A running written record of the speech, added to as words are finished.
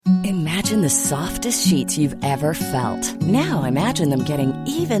Imagine the softest sheets you've ever felt. Now imagine them getting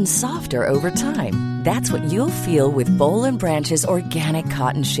even softer over time. That's what you'll feel with Boll & Branch's organic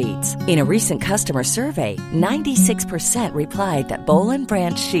cotton sheets. In a recent customer survey, 96% replied that Boll &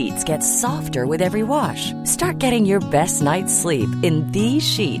 Branch sheets get softer with every wash. Start getting your best night's sleep in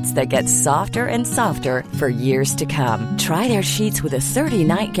these sheets that get softer and softer for years to come. Try their sheets with a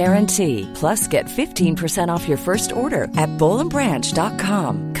 30-night guarantee. Plus, get 15% off your first order at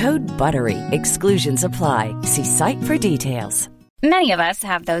bollandbranch.com. Code BUTTERY. Exclusions apply. See site for details. Many of us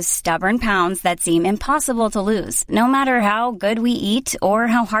have those stubborn pounds that seem impossible to lose, no matter how good we eat or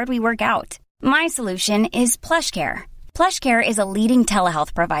how hard we work out. My solution is PlushCare. PlushCare is a leading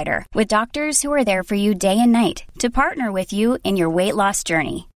telehealth provider with doctors who are there for you day and night to partner with you in your weight loss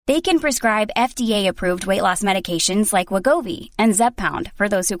journey. They can prescribe FDA-approved weight loss medications like Wegovy and Zepbound for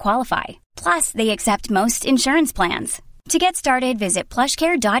those who qualify. Plus, they accept most insurance plans. To get started, visit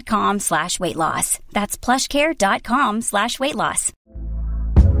plushcare.com/weightloss. That's plushcare.com/weightloss.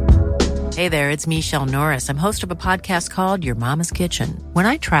 Hey there, it's Michelle Norris. I'm host of a podcast called Your Mama's Kitchen.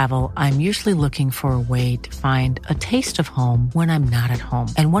 When I travel, I'm usually looking for a way to find a taste of home when I'm not at home.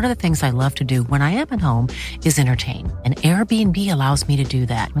 And one of the things I love to do when I am at home is entertain. And Airbnb allows me to do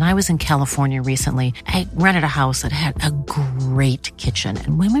that. When I was in California recently, I rented a house that had a great kitchen.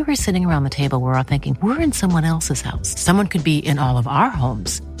 And when we were sitting around the table, we were all thinking, we're in someone else's house. Someone could be in all of our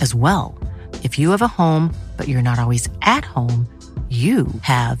homes as well. If you have a home, but you're not always at home, you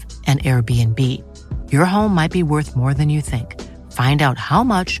have an Airbnb. Your home might be worth more than you think. Find out how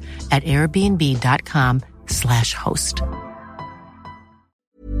much at airbnb.com/host.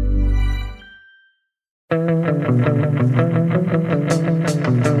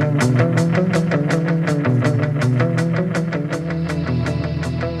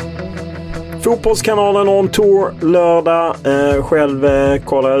 Fotbollskanalen on tour lördag. Själv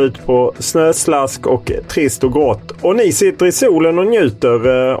kollar jag ut på snöslask och trist och grått. Och ni sitter i solen och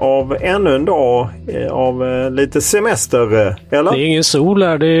njuter av ännu en dag av lite semester, eller? Det är ingen sol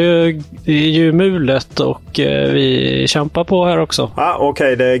här, det är ju mulet och vi kämpar på här också.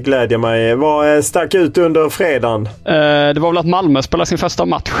 Okej, det glädjer mig. Vad stack ut under fredagen? Det var väl att Malmö spelade sin första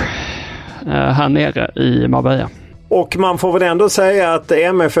match här nere i Marbella. Och man får väl ändå säga att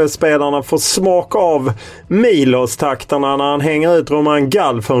MFF-spelarna får smaka av Milos-takterna när han hänger ut Roman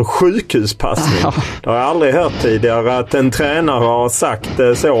Gall för en sjukhuspassning. Det har jag aldrig hört tidigare att en tränare har sagt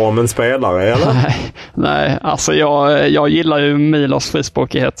så om en spelare, eller? Nej, alltså jag gillar ju Milos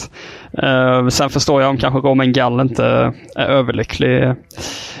frispråkighet. Sen förstår jag om kanske Roman Gall inte är överlycklig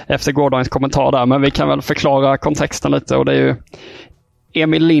efter gårdagens kommentar där. Men vi kan väl förklara kontexten lite, och det är ju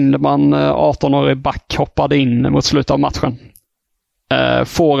Emil Lindman, 18-årig back, hoppade in mot slutet av matchen.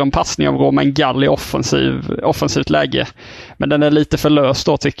 Får en passning av Roman Gall i offensivt läge. Men den är lite för lös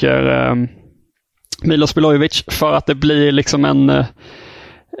då, tycker Milos Milojevic, för att det blir liksom en...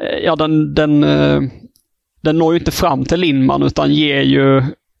 Den når ju inte fram till Lindman, utan ger ju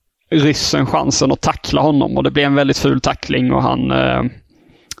ryssen chansen att tackla honom. Och det blir en väldigt ful tackling, och han...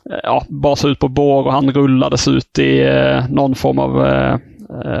 bas ut på bår, och han rullades ut i någon form av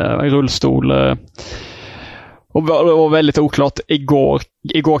rullstol. Och var väldigt oklart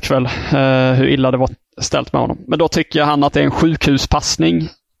igår kväll hur illa det var ställt med honom. Men då tycker han att det är en sjukhuspassning,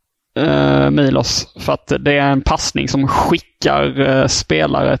 Milos, för att det är en passning som skickar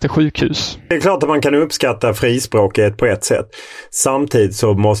spelare till sjukhus. Det är klart att man kan uppskatta frispråket på ett sätt. Samtidigt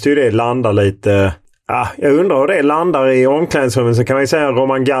så måste ju det landa lite... jag undrar hur det landar i omklädningsrummet. Så kan man ju säga att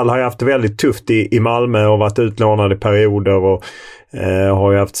Roman Gall har haft det väldigt tufft i Malmö och varit utlånad i perioder och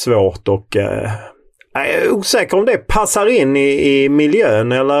har ju haft svårt, och jag är osäker om det passar in i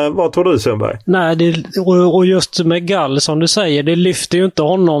miljön, eller vad tror du, Sundberg? Nej, och just med Gall som du säger, det lyfter ju inte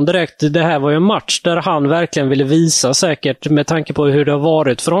honom direkt. Det här var ju en match där han verkligen ville visa, säkert med tanke på hur det har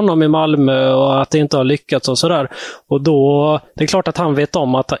varit för honom i Malmö och att det inte har lyckats och sådär. Och då, det är klart att han vet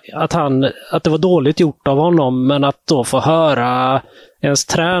om att det var dåligt gjort av honom, men att då få höra ens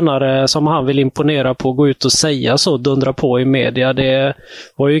tränare som han vill imponera på gå ut och säga så, dundra på i media, det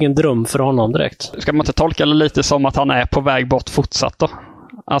var ju ingen dröm för honom direkt. Ska man inte tolka det lite som att han är på väg bort fortsatt då?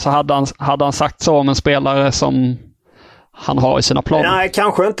 Alltså hade han sagt så om en spelare som han har i sina planer? Nej,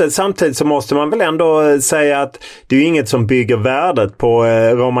 kanske inte. Samtidigt så måste man väl ändå säga att det är ju inget som bygger värdet på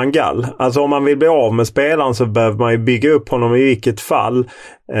Roman Gall. Alltså om man vill bli av med spelaren så behöver man ju bygga upp honom i vilket fall.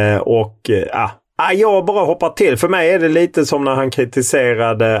 Jag bara hoppar till. För mig är det lite som när han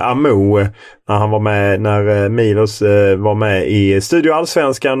kritiserade Amo när han var med, när Milos var med i Studio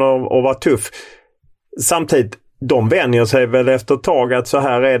Allsvenskan och var tuff. Samtidigt, de vänjer sig väl efter ett tag att så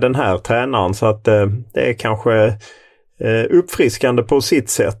här är den här tränaren, så att det är kanske uppfriskande på sitt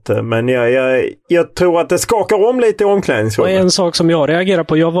sätt. Men jag tror att det skakar om lite i omklädningsrummet. En sak som jag reagerar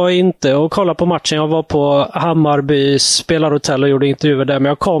på, jag var inte och kollade på matchen. Jag var på Hammarbys spelarhotell och gjorde intervjuer där. Men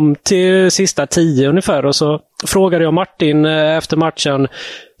jag kom till sista 10 ungefär och så frågade jag Martin efter matchen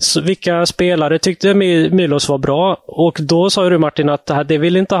vilka spelare tyckte Milos var bra. Och då sa du, Martin, att det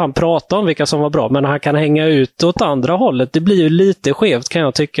vill inte han prata om vilka som var bra, men han kan hänga ut åt andra hållet. Det blir ju lite skevt, kan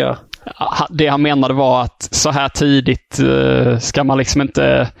jag tycka. Det han menade var att så här tidigt ska man liksom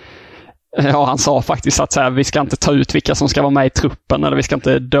inte... Ja, han sa faktiskt att så här, vi ska inte ta ut vilka som ska vara med i truppen, eller vi ska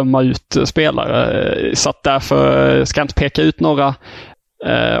inte döma ut spelare. Så att därför ska jag inte peka ut några.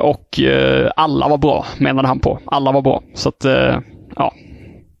 Och alla var bra, menade han på. Alla var bra. Så att, ja.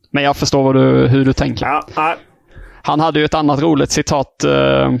 Men jag förstår hur du tänker. Ja. Han hade ju ett annat roligt citat,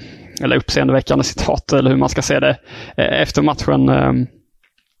 eller uppseendeväckande citat, eller hur man ska se det, efter matchen.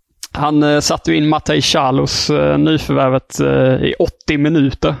 Han satte ju in Matej Charlos, nyförvärvet, i 80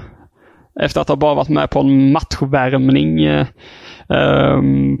 minuter. Efter att ha bara varit med på en matchvärmning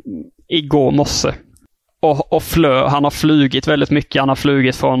igår morse. Och han har flugit väldigt mycket. Han har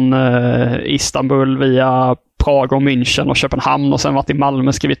flugit från Istanbul via Prag och München och Köpenhamn, och sen varit i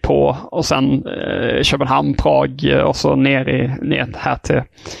Malmö, skrivit på, och sen Köpenhamn, Prag och så ner här till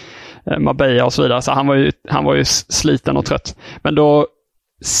Marbella och så vidare. Så han var ju sliten och trött. Men då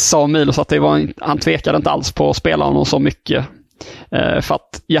sa Milos att han tvekade inte alls på att spela honom så mycket. För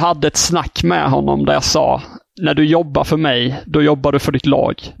att jag hade ett snack med honom där jag sa: när du jobbar för mig, då jobbar du för ditt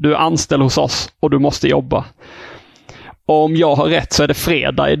lag. Du är anställd hos oss och du måste jobba. Och om jag har rätt så är det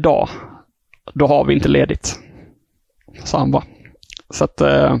fredag idag. Då har vi inte ledigt. Så han bara. Så att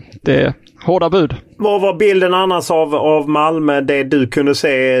det är hårda bud. Vad var bilden annars av Malmö? Det du kunde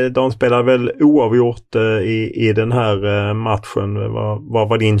se, de spelade väl oavgjort i den här matchen. Vad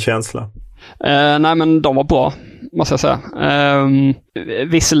var din känsla? Nej, men de var bra, måste jag säga.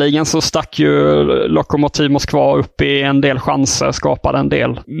 Visserligen så stack ju Lokomotiv Moskva upp i en del chanser, skapade en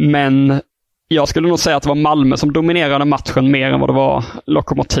del. Men jag skulle nog säga att det var Malmö som dominerade matchen mer än vad det var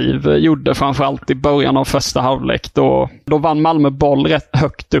Lokomotiv gjorde, framförallt i början av första halvlek. Då vann Malmö boll rätt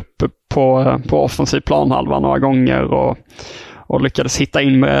högt upp på offensiv planhalva några gånger och lyckades hitta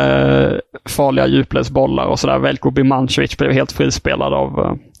in med farliga djupledsbollar och sådär. Veljko Birmancevic blev helt frispelad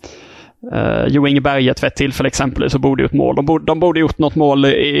av Jo Inge Berget vid ett tillfälle exempelvis, så borde gjort mål. De borde gjort något mål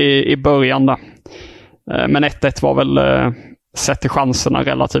i början där. Men 1-1 var väl sett till chanserna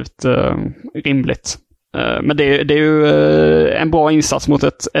relativt rimligt. Men det är ju en bra insats mot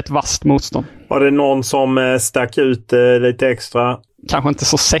ett vasst motstånd. Var det någon som stack ut lite extra? Kanske inte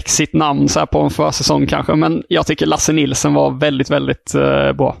så sexigt namn så här på en försäsong kanske, men jag tycker Lasse Nilsson var väldigt, väldigt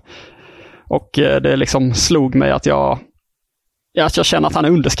bra. Och det liksom slog mig att jag känner att han är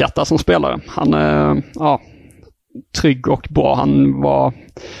underskattad som spelare. Han är trygg och bra.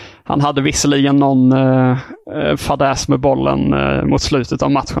 Han hade visserligen någon fadäs med bollen mot slutet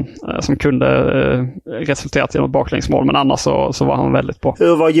av matchen som kunde resultera i något baklängsmål, men annars så var han väldigt bra.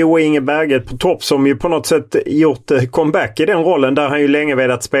 Hur var Jo Inge Berget på topp, som ju på något sätt gjort comeback i den rollen där han ju länge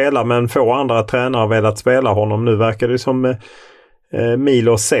velat spela, men få andra tränare velat spela honom. Nu verkar det som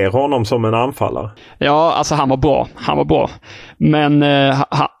Milos ser honom som en anfallare. Ja, alltså han var bra. Men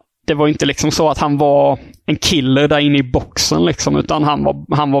det var inte liksom så att han var en killer där inne i boxen liksom, utan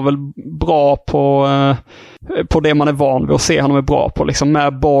han var väl bra på det man är van vid att se honom är bra på, liksom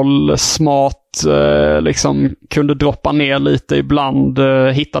med boll, smart, liksom kunde droppa ner lite ibland,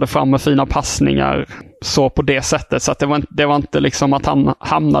 hittade fram med fina passningar så på det sättet. Så att det var inte liksom att han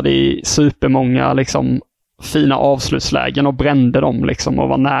hamnade i supermånga liksom fina avslutslägen och brände dem liksom och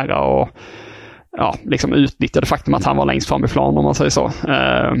var nära och liksom utnyttjade faktum att han var längst fram i plan, om man säger så.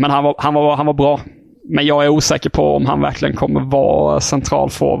 Men han var bra. Men jag är osäker på om han verkligen kommer vara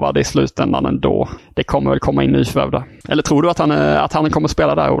centralforward i slutändan ändå. Det kommer väl komma in nyförvärvda. Eller tror du att han kommer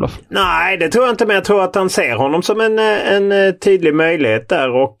spela där, Olof? Nej, det tror jag inte, men jag tror att han ser honom som en tydlig möjlighet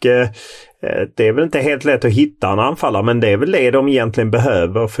där, och det är väl inte helt lätt att hitta en anfallare, men det är väl det de egentligen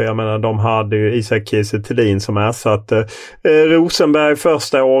behöver. För jag menar, de hade ju Isak Kiese Thelin som ersatt Rosenberg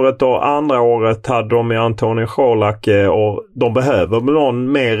första året, och andra året hade de Antonio Colak, och de behöver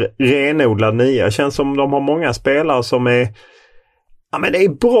någon mer renodlad nia. Det känns som de har många spelare som är men det är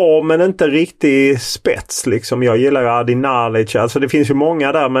bra, men inte riktigt spets liksom. Jag gillar ju Adi Nalic, alltså det finns ju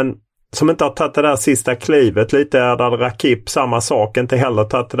många där, men som inte har tagit det där sista klivet. Lite Erdal Rakip, samma sak, inte heller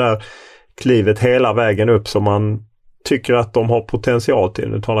tagit det där klivet hela vägen upp som man tycker att de har potential till.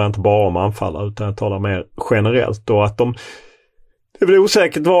 Nu talar jag inte bara om anfallare, utan jag talar mer generellt. Och att det blir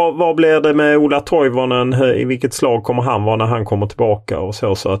osäkert vad blir det med Ola Toivonen, i vilket slag kommer han vara när han kommer tillbaka och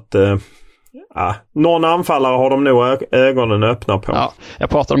så att någon anfallare har de nog ögonen öppna på. Ja, jag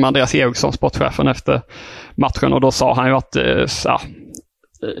pratade med Andreas Eriksson, sportchefen, efter matchen, och då sa han ju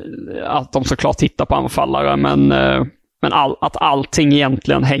att de såklart tittar på anfallare, men att allting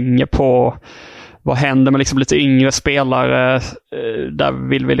egentligen hänger på vad händer med liksom lite yngre spelare. Där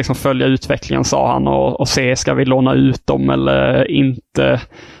vill vi liksom följa utvecklingen, sa han, och se, ska vi låna ut dem eller inte.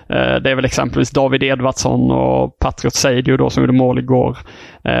 Det är väl exempelvis David Edvardsson och Patriot Seidio då, som gjorde mål igår.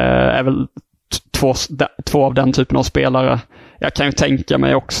 Är väl två av den typen av spelare. Jag kan ju tänka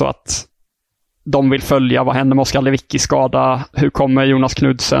mig också att de vill följa vad händer med Oskar Lewicki skada. Hur kommer Jonas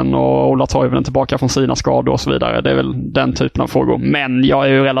Knudsen och Ola Toivonen tillbaka från sina skador och så vidare. Det är väl den typen av frågor. Men jag är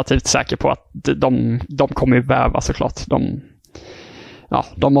ju relativt säker på att de kommer ju värva såklart.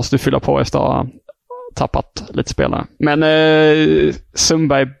 De måste fylla på efter att ha tappat lite spelare. Men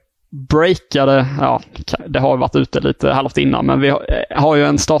Sundberg breakade, det har varit ute lite halvt innan, men vi har ju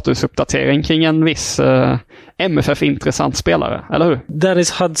en statusuppdatering kring en viss MFF-intressant spelare, eller hur?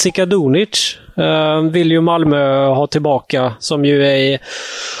 Dennis Hadzikadunic vill ju Malmö ha tillbaka, som ju är i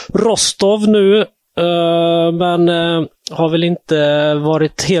Rostov nu, men har väl inte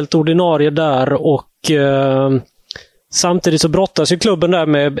varit helt ordinarie där, och samtidigt så brottas ju klubben där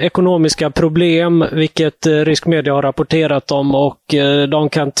med ekonomiska problem, vilket rysk media har rapporterat om, och de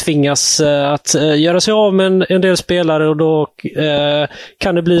kan tvingas att göra sig av med en del spelare, och då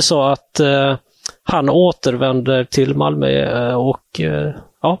kan det bli så att han återvänder till Malmö, och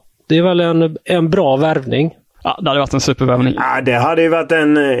det är väl en bra värvning. Ja, det hade varit en supervärvning. Ja, det hade ju varit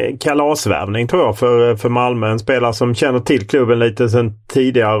en kalasvärvning, tror jag, för Malmö. En spelare som känner till klubben lite sedan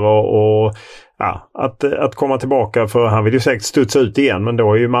tidigare, och att komma tillbaka, för han vill ju säkert studsa ut igen, men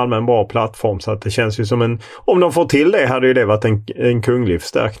då är ju Malmö en bra plattform, så att det känns ju som om de får till det, hade ju det varit en kunglig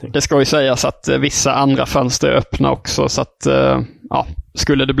förstärkning. Det ska ju sägas att vissa andra fönster är öppna också, så att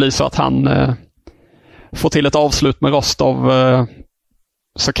skulle det bli så att han får till ett avslut med Rostov,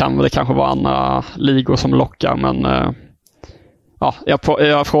 så kan det kanske vara andra ligor som lockar, men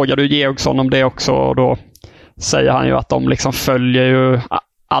jag frågade ju Georgsson om det också, och då säger han ju att de liksom följer ju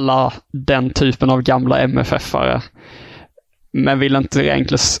alla den typen av gamla MFF-are, men vill inte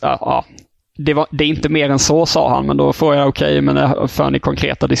egentligen det är inte mer än så, sa han, men då får jag okej, men för ni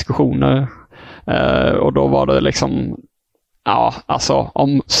konkreta diskussioner, och då var det liksom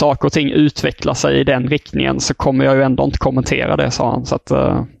om saker och ting utvecklar sig i den riktningen, så kommer jag ju ändå inte kommentera det, sa han, så att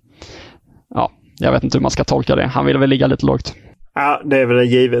jag vet inte hur man ska tolka det. Han vill väl ligga lite lågt. Ja, det är väl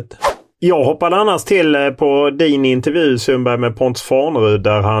givet. Jag hoppade annars till på din intervju, Sundberg, med Pontus Farnerud,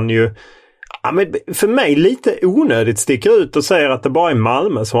 där han ju för mig lite onödigt sticker ut och säger att det bara är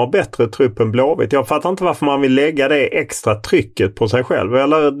Malmö som har bättre trupp än Blåvitt. Jag fattar inte varför man vill lägga det extra trycket på sig själv.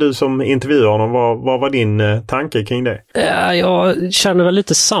 Eller du som intervjuar honom, vad var din tanke kring det? Jag känner väl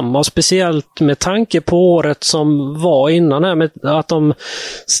lite samma, speciellt med tanke på året som var innan här, med att de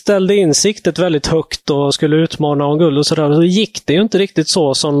ställde in siktet väldigt högt och skulle utmana om guld och sådär. Så gick det ju inte riktigt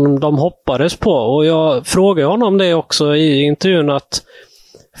så som de hoppades på, och jag frågade honom det också i intervjun, att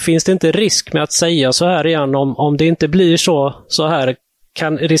finns det inte risk med att säga så här igen, om det inte blir så här,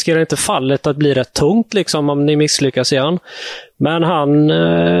 riskerar inte fallet att bli rätt tungt liksom, om ni misslyckas igen? Men han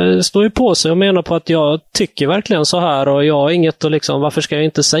står ju på sig och menar på att jag tycker verkligen så här, och jag har inget att liksom, varför ska jag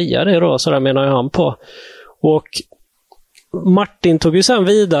inte säga det då? Så där menar han på. Och Martin tog ju sen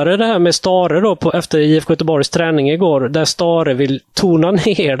vidare det här med Stare då efter IFK Göteborgs träning igår, där Stare vill tona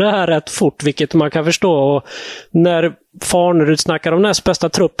ner det här rätt fort, vilket man kan förstå. Och när Farnerud snackar om näst bästa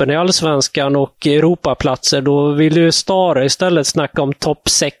truppen i Allsvenskan och Europaplatser, då vill ju Stare istället snacka om topp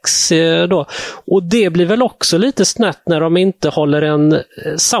 6 då. Och det blir väl också lite snett när de inte håller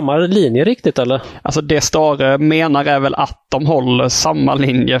samma linje riktigt, eller? Alltså det Stare menar är väl att de håller samma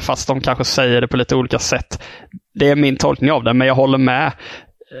linje, fast de kanske säger det på lite olika sätt. Det är min tolkning av det, men jag håller med.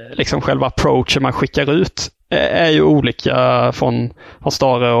 Liksom själva approachen man skickar ut är ju olika från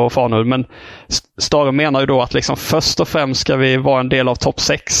Stare och Farnerud, men Stare menar ju då att liksom först och främst ska vi vara en del av topp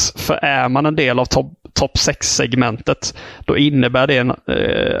 6, för är man en del av topp 6-segmentet, då innebär det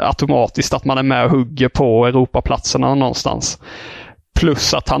automatiskt att man är med och hugger på Europaplatserna någonstans.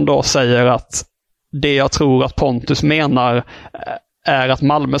 Plus att han då säger att det jag tror att Pontus menar är att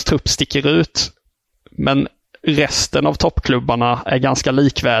Malmös trupp sticker ut, men resten av toppklubbarna är ganska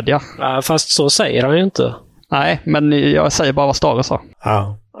likvärdiga. Ja, fast så säger han ju inte. Nej, men jag säger bara vad Stare sa.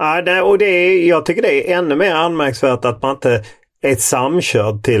 Ja, jag tycker det är ännu mer anmärkningsvärt att man inte är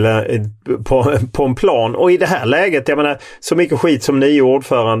samkörd på en plan. Och i det här läget, jag menar, så mycket skit som nye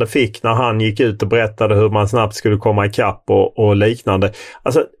ordförande fick när han gick ut och berättade hur man snabbt skulle komma ikapp och liknande.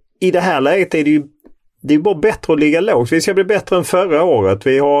 Alltså, i det här läget är det ju det är bara bättre att ligga lågt. Vi ska bli bättre än förra året.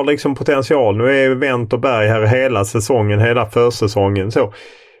 Vi har liksom potential. Nu är Wendt och Berg här hela säsongen, hela försäsongen. Så.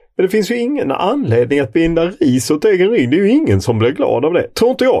 Men det finns ju ingen anledning att binda ris åt egen rygg. Det är ju ingen som blir glad av det.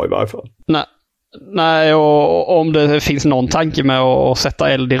 Tror inte jag i varje fall. Nej, och om det finns någon tanke med att sätta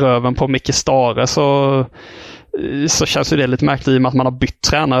eld i röven på Micke Stare så känns det lite märkligt i och med att man har bytt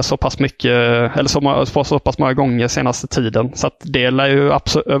tränare så pass mycket eller så pass många gånger senaste tiden. Så att det lär ju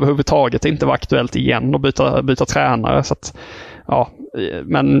överhuvudtaget inte vara aktuellt igen att byta tränare. Så att, ja,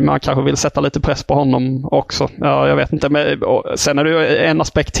 men man kanske vill sätta lite press på honom också. Ja, jag vet inte. Men, sen är det ju en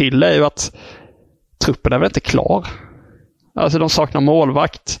aspekt till är ju att truppen är väl inte klar. Alltså de saknar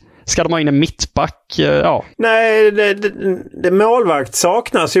målvakt. Ska de ha in en mittback? Ja. Nej, det målvakt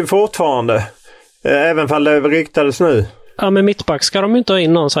saknas ju fortfarande. Även om det ryktades nu. Ja, men mittback ska de inte ha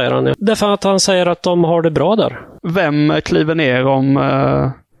in någon, säger han. Därför att han säger att de har det bra där. Vem kliver ner om...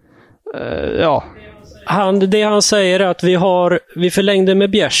 ja. Det han säger är att vi förlängde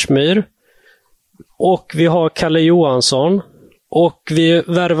med Bjärsmyr. Och vi har Kalle Johansson. Och vi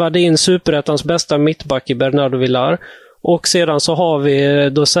värvade in Superettans bästa mittback i Bernardo Villar. Och sedan så har vi,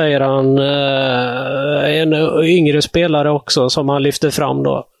 då säger han, en yngre spelare också som han lyfter fram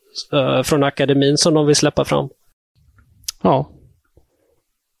då. Från akademin som de vill släppa fram. Ja.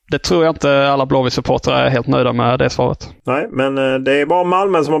 Det tror jag inte alla Blåvitt-supportrar är helt nöjda med det svaret. Nej, men det är bara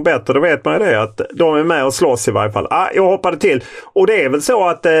Malmö som har bättre. Då vet man ju det. Att de är med och slåss i varje fall. Jag hoppade till. Och det är väl så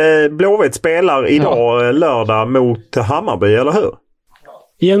att Blåvitt spelar idag lördag mot Hammarby, eller hur?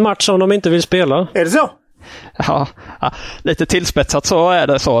 I en match som de inte vill spela. Är det så? Ja, lite tillspetsat så är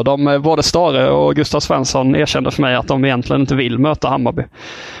det så. Både Stare och Gustav Svensson erkände för mig att de egentligen inte vill möta Hammarby.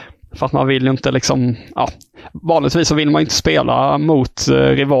 För att man vill ju inte liksom... Ja, vanligtvis så vill man inte spela mot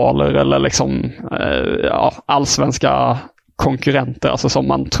rivaler eller liksom allsvenska konkurrenter, alltså som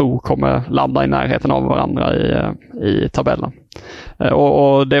man tror kommer landa i närheten av varandra i tabellen.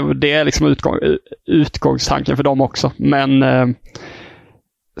 Och det är liksom utgångstanken för dem också. Men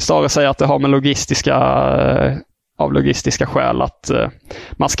Stare säger att det har med logistiska skäl att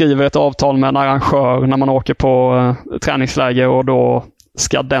man skriver ett avtal med en arrangör när man åker på träningsläger, och då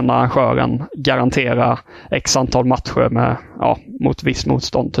ska den arrangören garantera x antal matcher mot viss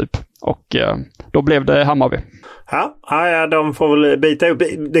motstånd typ. Och då blev det Hammarby. Ja, de får väl bita upp.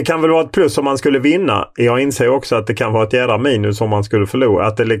 Det kan väl vara ett plus om man skulle vinna. Jag inser också att det kan vara ett jävla minus om man skulle förlora.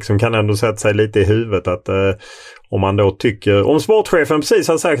 Att det liksom kan ändå sätta sig lite i huvudet att om man då tycker... Om sportchefen precis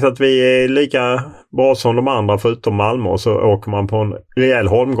har sagt att vi är lika bra som de andra förutom Malmö, och så åker man på en rejäl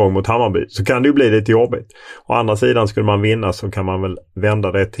holmgång mot Hammarby, så kan det ju bli lite jobbigt. Å andra sidan, skulle man vinna så kan man väl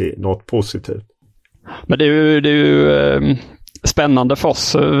vända det till något positivt. Men det är ju spännande för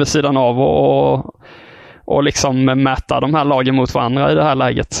oss vid sidan av och liksom mäta de här lagen mot varandra i det här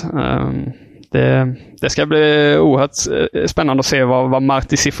läget. Det ska bli oerhört spännande att se vad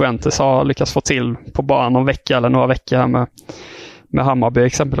Marti Cifuentes har lyckats få till på bara någon vecka eller några veckor här med Hammarby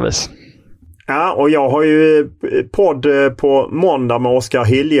exempelvis. Ja, och jag har ju podd på måndag med Oskar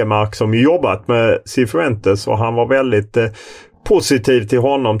Hiljemark som jobbat med Cifuentes, och han var väldigt positiv till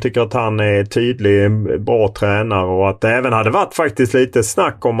honom, tycker att han är tydlig, bra tränare, och att det även hade varit faktiskt lite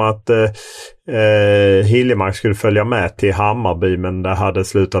snack om att Hiljemark skulle följa med till Hammarby, men det hade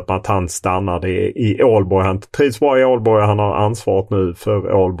slutat med att han stannade i Ålborg. Han trivs bra i Ålborg, han har ansvaret nu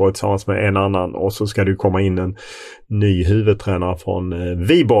för Ålborg tillsammans med en annan, och så ska det komma in en ny huvudtränare från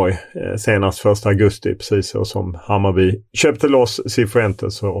Viborg senast 1 augusti, precis så som Hammarby köpte loss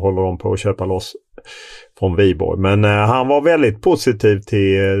Cifuentes, så håller de på att köpa loss från Viborg. Men han var väldigt positiv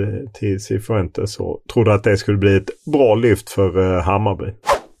till Cifuentes och trodde att det skulle bli ett bra lyft för Hammarby.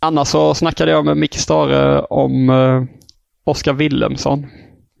 Annars så snackade jag med Micke Stare om Oskar Willemsson,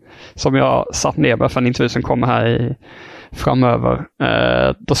 som jag satt ner med för en intervju som kommer här framöver.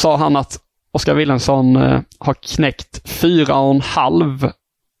 Då sa han att Oskar Willemsson har knäckt 4,5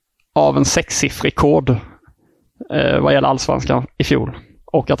 av en 6-siffrig kod vad gäller allsvenskan i fjol.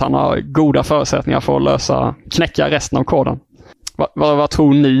 Och att han har goda förutsättningar för att knäcka resten av koden. Vad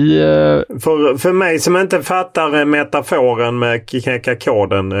tror ni? För mig som inte fattar metaforen med knäcka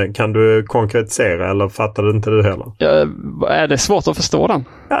koden, kan du konkretisera, eller fattar du inte du heller? Är det svårt att förstå den?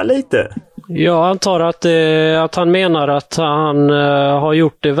 Ja, lite. Jag antar att han menar att han har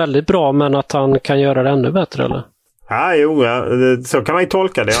gjort det väldigt bra, men att han kan göra det ännu bättre, eller? Ja, så kan man ju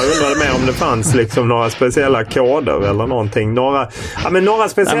tolka det. Jag undrade mer om det fanns liksom några speciella koder eller någonting. Några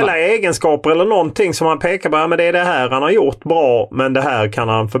speciella egenskaper eller någonting som han pekar på. Men det är det här han har gjort bra, men det här kan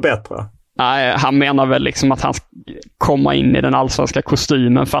han förbättra. Nej, han menar väl liksom att han ska komma in i den allsvenska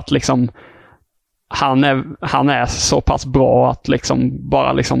kostymen för att liksom han är så pass bra att liksom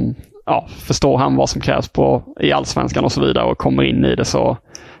bara liksom förstår han vad som krävs i Allsvenskan och så vidare och kommer in i det, så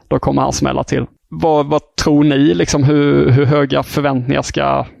då kommer han smälla till. Vad tror ni, liksom, hur höga förväntningar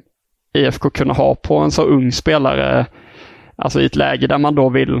ska IFK kunna ha på en så ung spelare, alltså i ett läge där man då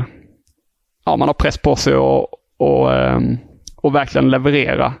vill, man har press på sig och verkligen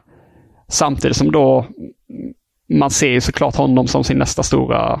leverera, samtidigt som då man ser ju såklart honom som sin nästa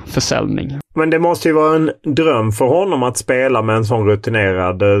stora försäljning. Men det måste ju vara en dröm för honom att spela med en sån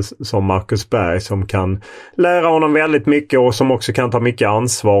rutinerad som Marcus Berg, som kan lära honom väldigt mycket och som också kan ta mycket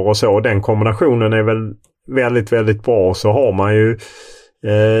ansvar och så. Den kombinationen är väl väldigt, väldigt bra. Så har man ju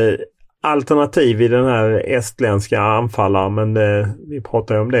alternativ i den här estländska anfallaren, men vi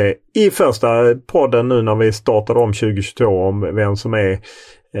pratar ju om det i första podden nu när vi startade om 2022 om vem som är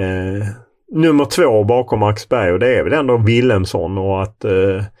nummer 2 bakom Max Berg, och det är väl ändå Wilhelmsson,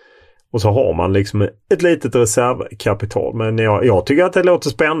 och så har man liksom ett litet reservkapital. Men jag tycker att det låter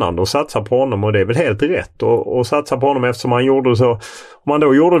spännande att satsa på honom, och det är väl helt rätt att satsa på honom, eftersom han gjorde så. Om man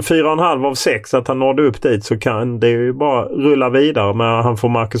då gjorde 4,5 av 6 att han nådde upp dit, så kan det ju bara rulla vidare med han får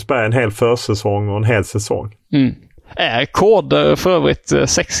Marcus Berg en hel försäsong och en hel säsong. Är koder för övrigt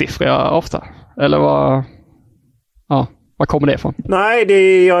 6-siffriga ofta? Eller vad? Ja. Vad kommer det ifrån? Nej, det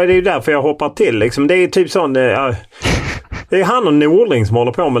är därför jag hoppar till. Liksom. Det är typ sån... det är han och Norling som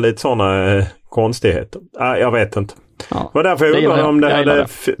håller på med lite sådana konstigheter. Jag vet inte. Ja, det var därför jag undrade om det hade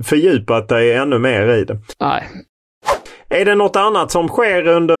fördjupat dig ännu mer i det. Nej. Är det något annat som sker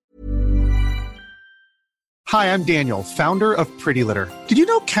under... Hi, I'm Daniel, founder of Pretty Litter. Did you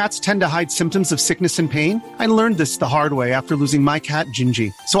know cats tend to hide symptoms of sickness and pain? I learned this the hard way after losing my cat,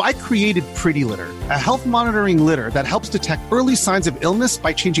 Gingy. So I created Pretty Litter, a health monitoring litter that helps detect early signs of illness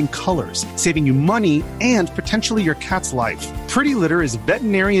by changing colors, saving you money and potentially your cat's life. Pretty Litter is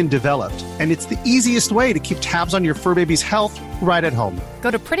veterinarian developed, and it's the easiest way to keep tabs on your fur baby's health right at home.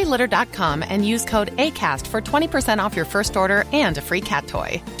 Go to prettylitter.com and use code ACAST for 20% off your first order and a free cat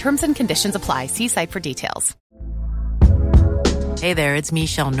toy. Terms and conditions apply. See site for details. Hey there, it's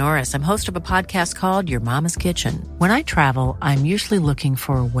Michelle Norris. I'm host of a podcast called Your Mama's Kitchen. When I travel, I'm usually looking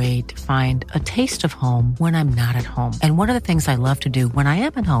for a way to find a taste of home when I'm not at home. And one of the things I love to do when I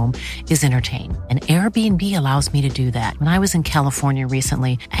am at home is entertain. And Airbnb allows me to do that. When I was in California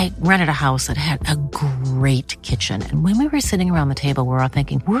recently, I rented a house that had a great kitchen. And when we were sitting around the table, we were all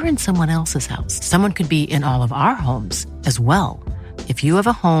thinking, we're in someone else's house. Someone could be in all of our homes as well. If you have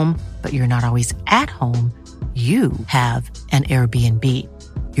a home, but you're not always at home, you have an Airbnb.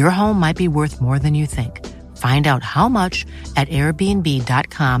 Your home might be worth more than you think. Find out how much at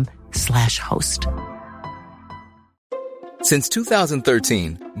airbnb.com/host. Since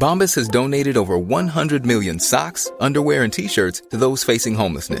 2013, Bombas has donated over 100 million socks, underwear, and T-shirts to those facing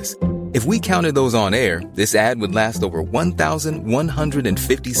homelessness. If we counted those on air, this ad would last over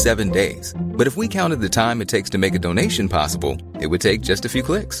 1,157 days. But if we counted the time it takes to make a donation possible, it would take just a few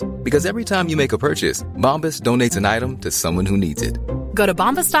clicks. Because every time you make a purchase, Bombas donates an item to someone who needs it. Go to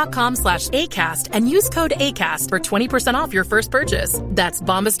bombas.com/ACAST and use code ACAST for 20% off your first purchase. That's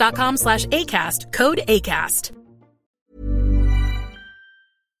bombas.com/ACAST, code ACAST.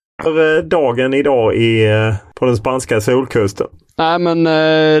 För dagen idag på den spanska solkusten? Nej, men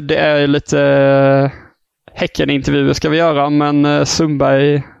det är lite Häcken-intervjuer ska vi göra, men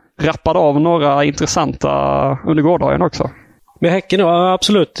Sundberg rappade av några intressanta under gårdagen också. Med Häcken, ja,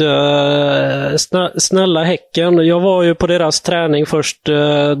 absolut. Snälla Häcken. Jag var ju på deras träning först,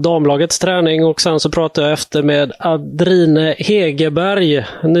 damlagets träning, och sen så pratade jag efter med Adrine Hegerberg,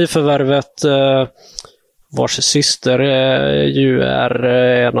 nyförvärvet, vars syster ju är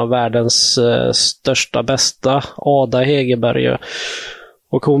en av världens största, bästa, Ada Hegerberg.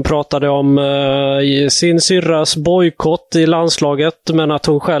 Och hon pratade om sin syrras bojkott i landslaget, men att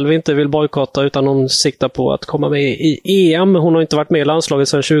hon själv inte vill bojkotta utan hon siktar på att komma med i EM. Hon har inte varit med i landslaget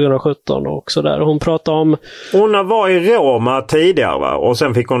sedan 2017 och sådär. Hon pratade om... Hon var i Roma tidigare, va? Och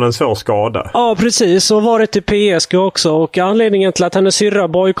sen fick hon en svår skada. Ja, precis. Och varit i PSG också. Och anledningen till att hennes syrra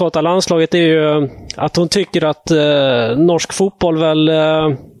bojkottar landslaget är ju att hon tycker att norsk fotboll väl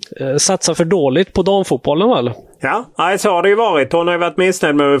satsar för dåligt på damfotbollen, väl? Ja, så har det ju varit. Hon har ju varit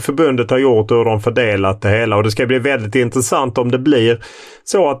missnöjd med vad förbundet har gjort och hur de fördelat det hela. Och det ska bli väldigt intressant om det blir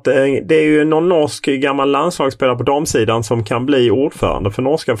så att det är ju någon norsk gammal landslagsspelare på damsidan som kan bli ordförande för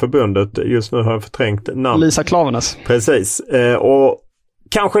norska förbundet. Just nu har jag förträngt namn. Lisa Klaveness. Precis. Och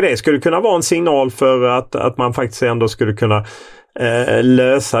kanske det skulle kunna vara en signal för att man faktiskt ändå skulle kunna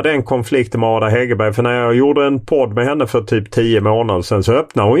lösa den konflikten med Ada Hegerberg. För när jag gjorde en podd med henne för typ 10 månader sedan så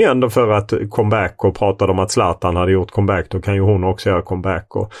öppnade hon igen för att comeback och pratade om att Zlatan hade gjort comeback. Då kan ju hon också göra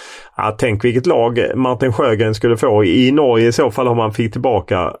comeback. Och, tänk vilket lag Martin Sjögren skulle få i Norge i så fall om man fick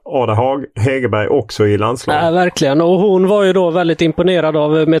tillbaka Ada Hegerberg också i landslaget. Ja, verkligen. Och hon var ju då väldigt imponerad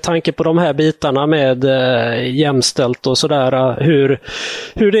av, med tanke på de här bitarna med jämställt och sådär,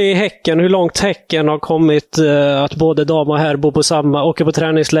 hur det är i Häcken, hur långt Häcken har kommit, att både dam och herr bor åker på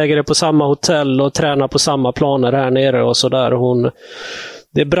träningsläger på samma hotell och tränar på samma planer här nere och sådär.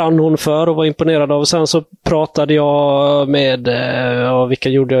 Det brann hon för och var imponerad av. Sen så pratade jag med vilka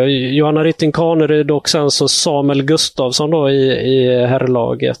gjorde jag? Johanna Rytting Kaneryd och sen så Samuel Gustafsson då i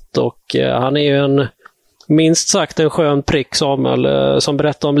herrlaget. Och han är ju minst sagt en skön prick, Samuel, som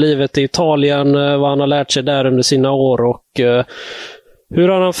berättar om livet i Italien, vad han har lärt sig där under sina år och hur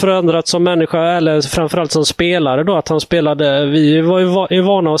han har förändrats som människa, eller framförallt som spelare då, att han spelade, vi var ju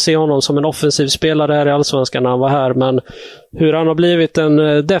vana att se honom som en offensiv spelare här i Allsvenskan när han var här, men hur han har blivit en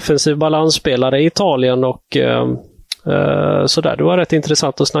defensiv balansspelare i Italien och sådär. Det var rätt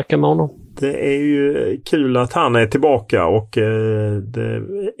intressant att snacka med honom. Det är ju kul att han är tillbaka och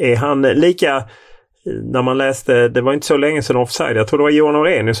är han lika, när man läste, det var inte så länge sedan Offside, jag tror det var Johan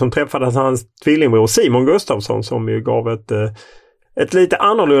Orenius som träffade hans tvillingbror Simon Gustafsson som ju gav ett lite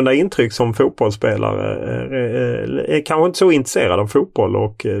annorlunda intryck som fotbollsspelare. Är kanske inte så intresserad av fotboll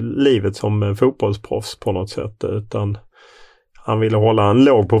och livet som fotbollsproffs på något sätt, utan han ville hålla en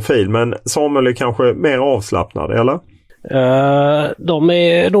låg profil. Men Samuel är kanske mer avslappnad, eller? De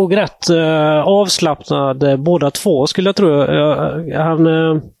är nog rätt avslappnade båda två, skulle jag tro. Han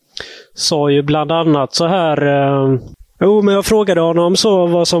sa ju bland annat så här... men jag frågade honom så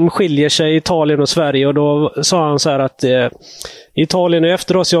vad som skiljer sig i Italien och Sverige, och då sa han så här att Italien är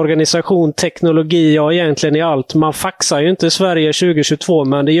efter oss i organisation, teknologi och egentligen i allt. Man faxar ju inte i Sverige 2022,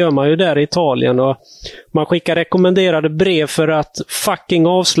 men det gör man ju där i Italien, och man skickar rekommenderade brev för att fucking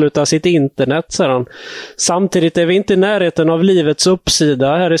avsluta sitt internet, säger han. Samtidigt är vi inte i närheten av livets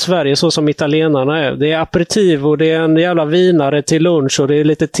uppsida här i Sverige så som italienarna är. Det är aperitiv och det är en jävla vinare till lunch och det är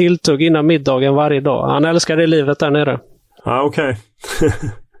lite tilltugg innan middagen varje dag. Han älskar det livet där nere. Ja, okej.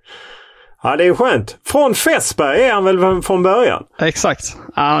 Ja, det är skönt. Från Fässberg är han väl från början? Exakt.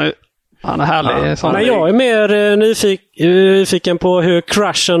 Han är härlig. Ja. Men jag är mer nyfiken på hur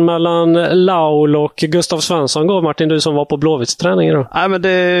crashen mellan Laul och Gustav Svensson går. Martin, du som var på Blåvitts träning då. Nej, men det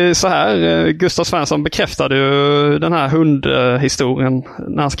är så här. Gustav Svensson bekräftade ju den här hundhistorien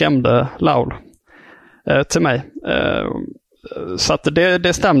när han skrämde Laul till mig. Så att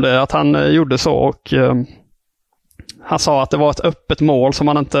det stämde att han gjorde så, och han sa att det var ett öppet mål som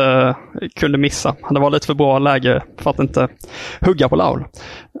han inte kunde missa. Det var lite för bra läge för att inte hugga på Laul.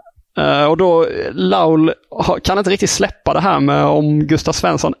 Och då Laul kan inte riktigt släppa det här med om Gustav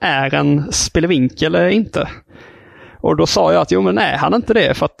Svensson är en spelvinkel eller inte. Och då sa jag att jo, men nej, han är inte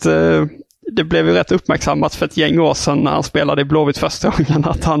det, för att det blev ju rätt uppmärksammat för ett gäng år sedan när han spelade i Blåvitt första gången,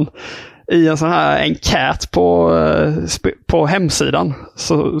 att han i en sån här enkät på hemsidan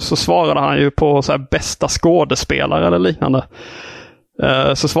så svarade han ju på så här bästa skådespelare eller liknande.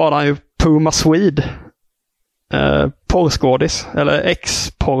 Så svarade han ju Puma Swede, porrskådis eller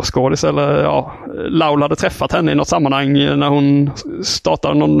ex-porrskådis, eller ja, Laul hade träffat henne i något sammanhang när hon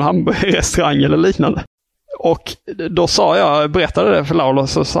startade någon hamburgerrestaurang eller liknande. Och då berättade det för Laul, och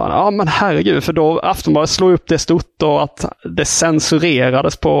så sa han, ja men herregud, för då Aftonbladet slog upp det stort och att det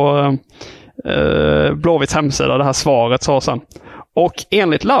censurerades på Blåvitts hemsida, det här svaret, sa sen. Och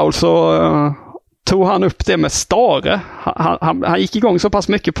enligt Laul så tog han upp det med Stare. Han gick igång så pass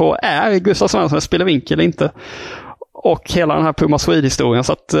mycket på, är Gustav Svensson spelvinkel eller inte? Och hela den här Puma Swede-historien,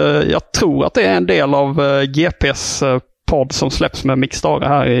 så att jag tror att det är en del av GPs podd som släpps med Mick Stare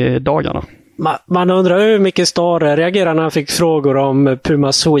här i dagarna. Man undrar hur mycket Stare reagerade när han fick frågor om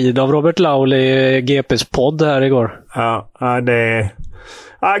Puma Swede av Robert Laul i GPs podd här igår. Ja, det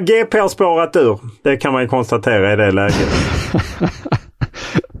GP har spårat ur. Det kan man ju konstatera i det läget.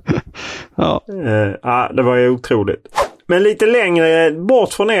 Ja. Det var ju otroligt. Men lite längre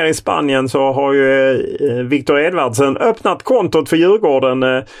bort från er i Spanien så har ju Victor Edvardsen öppnat kontot för Djurgården.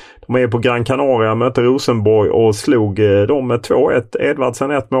 De är på Gran Canaria, mötte Rosenborg och slog dem med 2-1.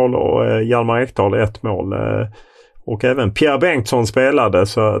 Edvardsen 1 mål och Hjalmar Ekdal 1 mål. Och även Pierre Bengtsson spelade,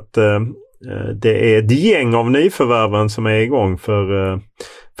 så att det är ett gäng av nyförvärven som är igång för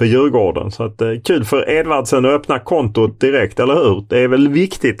Djurgården. Så att kul för Edvardsen att öppna kontot direkt, eller hur? Det är väl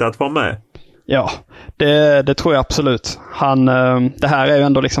viktigt att vara med. Ja, det tror jag absolut. Det här är ju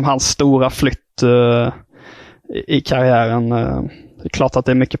ändå liksom hans stora flytt i karriären. Det är klart att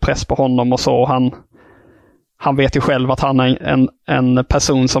det är mycket press på honom och så. han vet ju själv att han är en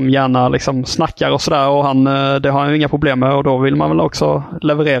person som gärna liksom snackar och sådär, och det har han ju inga problem med, och då vill man väl också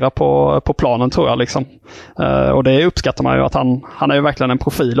leverera på planen, tror jag. Liksom. Och det uppskattar man ju, att han är ju verkligen en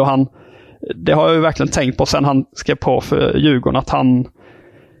profil, och det har jag ju verkligen tänkt på sen han skrev på för Djurgården, att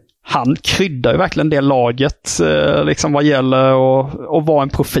han kryddar ju verkligen det laget liksom vad gäller att vara en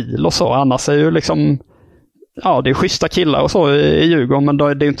profil och så. Annars är ju liksom, ja, det är schyssta killar och så i Djurgården, men då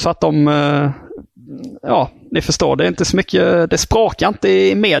är det inte så att ni förstår, det är inte så mycket, det sprakar inte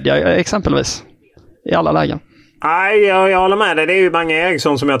i media exempelvis i alla lägen. Nej, jag håller med dig. Det är ju Mange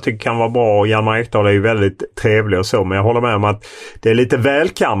Eriksson som jag tycker kan vara bra, och Hjalmar Ekdal är ju väldigt trevlig och så, men jag håller med om att det är lite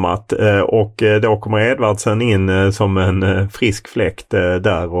välkammat, och då kommer Edvardsen in som en frisk fläkt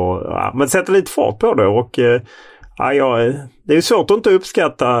där, och men sätter lite fart på det, och det är ju svårt att inte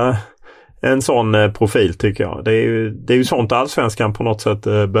uppskatta en sån profil, tycker jag. Det är ju sånt Allsvenskan på något sätt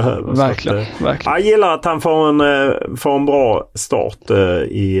behöver. Verkligen, så att, verkligen. Jag gillar att han får en bra start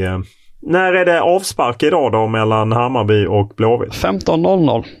i... När är det avspark idag då mellan Hammarby och Blåvitt?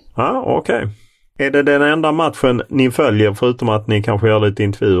 15:00. Ja, okej. Är det den enda matchen ni följer, förutom att ni kanske gör lite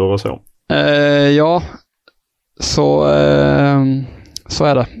intervjuer och så? Ja, så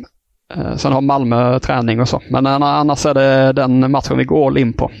är det. Sen har Malmö träning och så. Men annars är det den matchen vi går all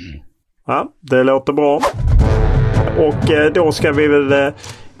in på. Ja, det låter bra. Och då ska vi väl,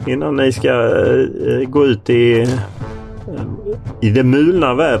 innan ni ska gå ut i det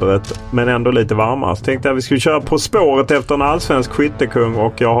mulna vädret, men ändå lite varmare, så tänkte jag att vi skulle köra På spåret efter en allsvensk skyttekung,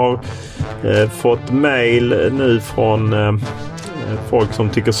 och jag har fått mejl nu från folk som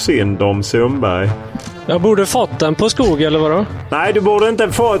tycker synd om Sundberg. Jag borde fått den på skog, eller vadå? Nej, du borde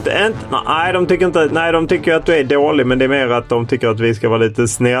inte fått nej, de tycker att du är dålig, men det är mer att de tycker att vi ska vara lite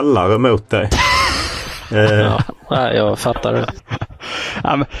snällare mot dig. Nej, jag fattar det.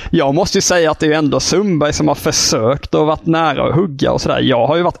 Jag måste ju säga att det är ändå Sundberg som har försökt och varit nära att hugga och sådär. Jag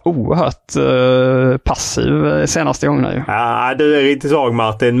har ju varit oerhört passiv senaste gångerna. Ja, du är riktigt svag,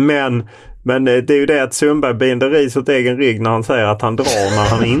 Martin, men det är ju det att Sundberg binder ris åt egen rygg när han säger att han drar när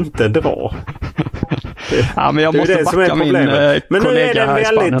han inte drar. Ja, men jag måste det backa min men kollega här i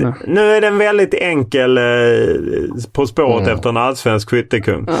Spanien. Nu är det en väldigt enkel På spåret efter en allsvensk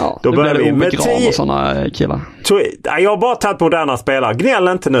skyttekung. Ja, då börjar vi med 10 och sådana killar. Jag har bara tagit moderna spelare. Gnäll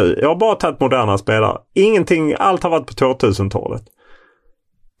inte nu. Jag har bara tagit moderna spelare. Ingenting, allt har varit på 2000-talet.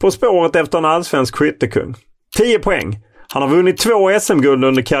 På spåret efter en allsvensk skyttekung. 10 poäng. Han har vunnit 2 SM-guld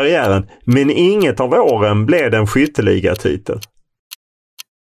under karriären, men inget av åren blev det en skytteligatitel.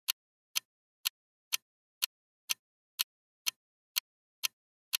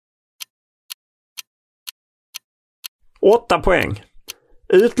 Åtta poäng.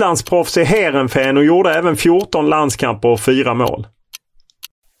 Utlandsproffs i Heerenveen och gjorde även 14 landskamper och 4 mål.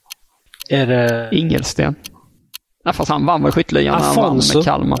 Är det... Ingelsten. Ja, fast han vann väl skytteligan när han vann med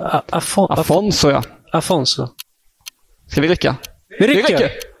Kalmar. Afonso, ja. Afonso. Ska vi rycka? Vi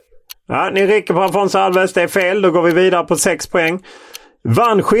rycker! Ja, ni rycker på Afonso Alves. Det är fel. Då går vi vidare på 6 poäng.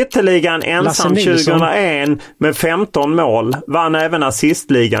 Vann skytteligan ensam 2001 med 15 mål. Vann även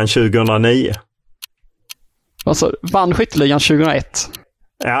assistligan 2009. Alltså, vann skytteligan 2001?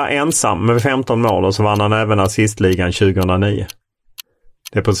 Ja, ensam med 15 mål, och så vann han även assistligan 2009.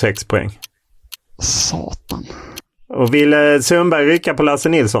 Det är på 6 poäng. Satan. Och vill Sundberg rycka på Lasse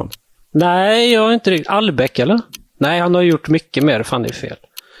Nilsson? Nej, jag har inte ryckt. Albeck, eller? Nej, han har gjort mycket mer. Fan, det är fel.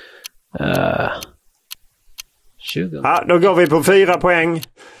 20. Ja, då går vi på 4 poäng.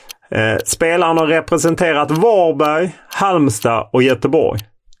 Spelaren har representerat Varberg, Halmstad och Göteborg.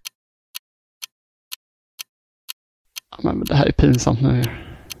 Men det här är pinsamt nu.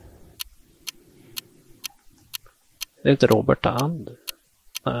 Det är inte Robert And.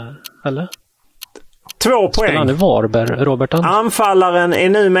 Eller? 2 poäng. Spelar han i Varberg, Robert And? Anfallaren är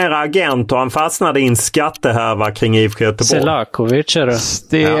numera agent och han fastnade i en skattehärva kring IFK Göteborg. Selakovic är det.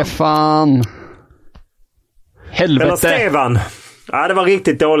 Stefan. Ja. Helvete. Eller Stefan. Ja, det var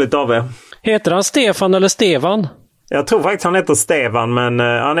riktigt dåligt av er. Heter han Stefan eller Stevan? Jag tror faktiskt han heter Stefan, men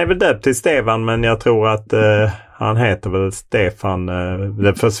han är väl döpt till Stefan, men jag tror att han heter väl Stefan,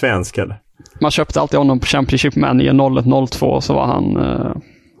 det för svenskade. Man köpte alltid honom på Championship Manager 01-02, så var han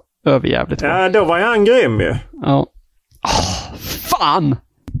överjävligt bra. Ja, då var han grym ju. Ja. Fan!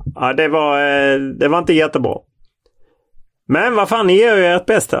 Ja, det var inte jättebra. Men vad fan, ni gör ju ert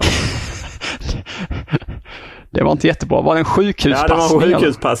bästa. Det var inte jättebra. Var det en sjukhuspassning? Ja, det var en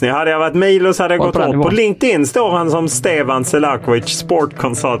sjukhuspassning. Hade jag varit Milos hade jag gått åt. På LinkedIn står han som Stefan Selakovic, Sport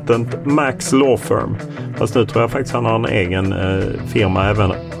Consultant, Max Law Firm. Fast nu tror jag faktiskt han har en egen firma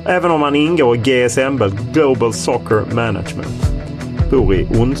även om han ingår i GSMB, Global Soccer Management. Bor i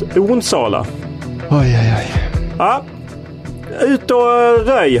Onsala. Oj. Ja, ut och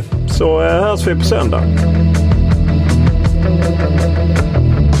röj så hörs vi på söndag.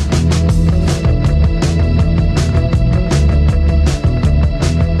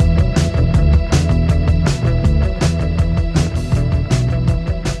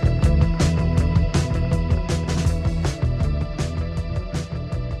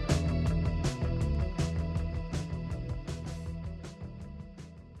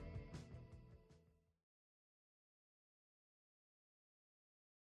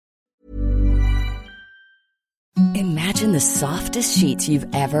 Imagine the softest sheets you've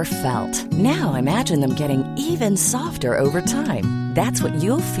ever felt. Now imagine them getting even softer over time. That's what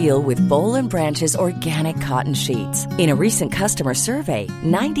you'll feel with Boll & Branch's organic cotton sheets. In a recent customer survey,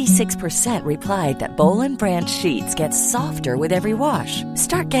 96% replied that Boll & Branch sheets get softer with every wash.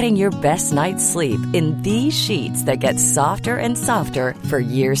 Start getting your best night's sleep in these sheets that get softer and softer for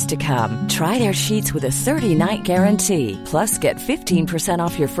years to come. Try their sheets with a 30-night guarantee. Plus, get 15%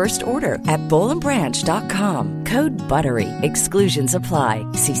 off your first order at bollandbranch.com. Code BUTTERY. Exclusions apply.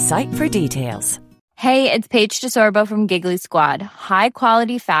 See site for details. Hey, it's Paige DeSorbo from Giggly Squad. High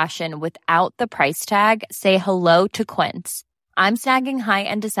quality fashion without the price tag. Say hello to Quince. I'm snagging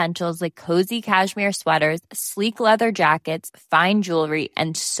high-end essentials like cozy cashmere sweaters, sleek leather jackets, fine jewelry,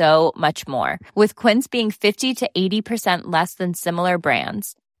 and so much more. With Quince being 50 to 80% less than similar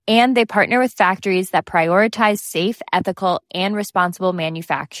brands. And they partner with factories that prioritize safe, ethical, and responsible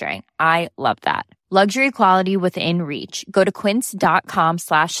manufacturing. I love that. Luxury quality within reach. Go to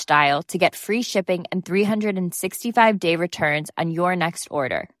quince.com/style to get free shipping and 365-day returns on your next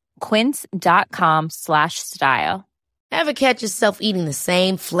order. Quince.com/style. Ever catch yourself eating the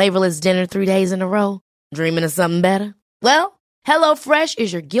same flavorless dinner 3 days in a row? Dreaming of something better? Well, HelloFresh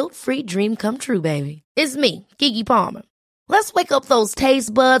is your guilt-free dream come true, baby. It's me, Keke Palmer. Let's wake up those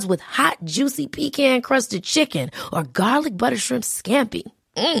taste buds with hot, juicy pecan-crusted chicken or garlic butter shrimp scampi.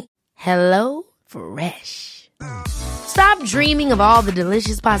 Hello Fresh. Stop dreaming of all the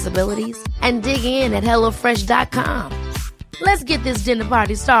delicious possibilities and dig in at HelloFresh.com. Let's get this dinner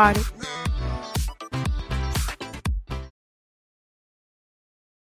party started.